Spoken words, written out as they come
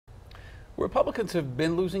Republicans have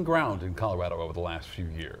been losing ground in Colorado over the last few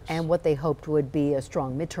years. And what they hoped would be a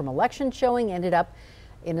strong midterm election showing ended up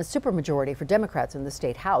in a supermajority for Democrats in the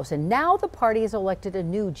state house. And now the party has elected a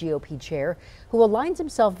new GOP chair who aligns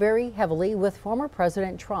himself very heavily with former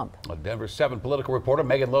President Trump. Denver 7 political reporter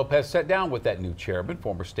Megan Lopez sat down with that new chairman,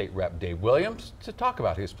 former state rep Dave Williams, to talk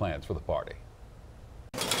about his plans for the party.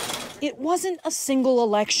 It wasn't a single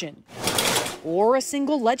election or a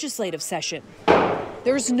single legislative session.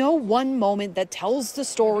 There's no one moment that tells the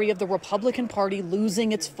story of the Republican Party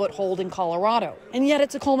losing its foothold in Colorado. And yet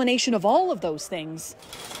it's a culmination of all of those things.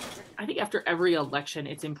 I think after every election,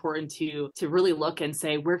 it's important to really look and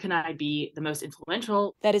say, where can I be the most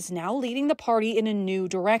influential? That is now leading the party in a new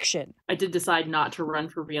direction. I did decide not to run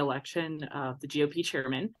for re-election of the GOP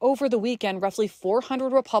chairman. Over the weekend, roughly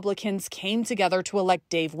 400 Republicans came together to elect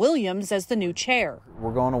Dave Williams as the new chair.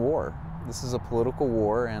 We're going to war. This is a political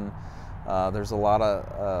war, and there's a lot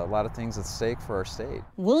of things at stake for our state.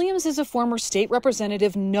 Williams is a former state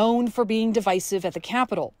representative known for being divisive at the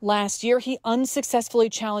Capitol. Last year, he unsuccessfully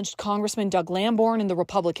challenged Congressman Doug Lamborn in the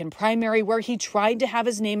Republican primary, where he tried to have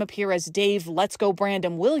his name appear as Dave Let's Go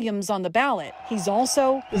Brandon Williams on the ballot. He's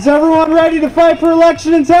also... Is everyone ready to fight for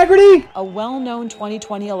election integrity? A well-known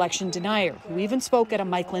 2020 election denier who even spoke at a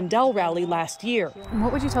Mike Lindell rally last year.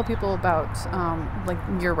 What would you tell people about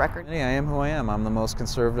your record? I am who I am. I'm the most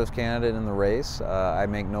conservative candidate in the race. I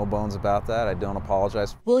make no bones about that. I don't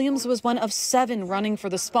apologize. Williams was one of 7 running for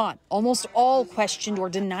the spot. Almost all questioned or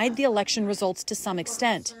denied the election results to some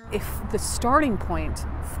extent. If the starting point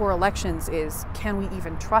for elections is, can we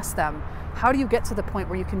even trust them? How do you get to the point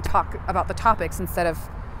where you can talk about the topics instead of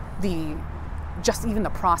just even the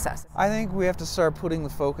process? I think we have to start putting the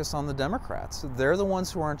focus on the Democrats. They're the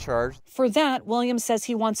ones who are in charge. For that, Williams says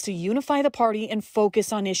he wants to unify the party and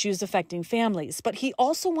focus on issues affecting families, but he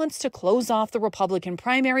also wants to close off the Republican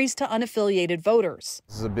primaries to unaffiliated voters.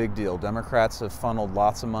 This is a big deal. Democrats have funneled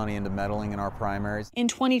lots of money into meddling in our primaries. In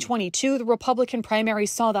 2022, the Republican primary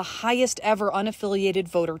saw the highest ever unaffiliated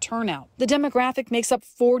voter turnout. The demographic makes up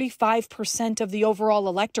 45% of the overall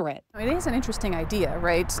electorate. It is an interesting idea,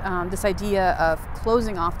 right? This idea of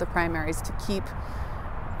closing off the primaries to keep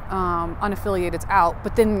unaffiliateds out,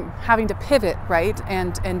 but then having to pivot, right,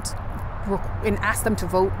 and ask them to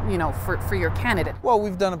vote, for your candidate. Well,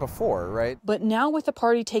 we've done it before, right? But now with the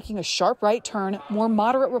party taking a sharp right turn, more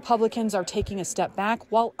moderate Republicans are taking a step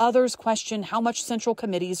back, while others question how much central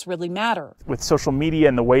committees really matter. With social media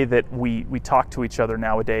and the way that we talk to each other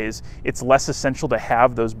nowadays, it's less essential to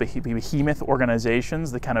have those behemoth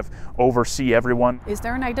organizations that kind of oversee everyone. Is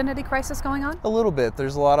there an identity crisis going on? A little bit.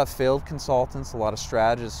 There's a lot of failed consultants, a lot of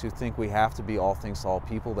strategists who think we have to be all things to all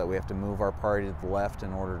people, that we have to move our party to the left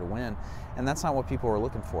in order to win. And that's not what people are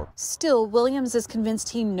looking for. Still, Williams is convinced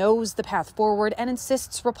he knows the path forward and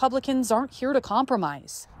insists Republicans aren't here to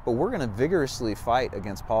compromise. But we're going to vigorously fight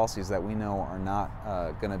against policies that we know are not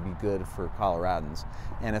going to be good for Coloradans.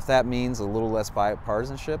 And if that means a little less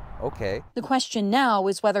bipartisanship, okay. The question now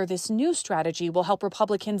is whether this new strategy will help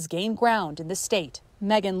Republicans gain ground in the state.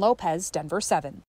 Megan Lopez, Denver 7.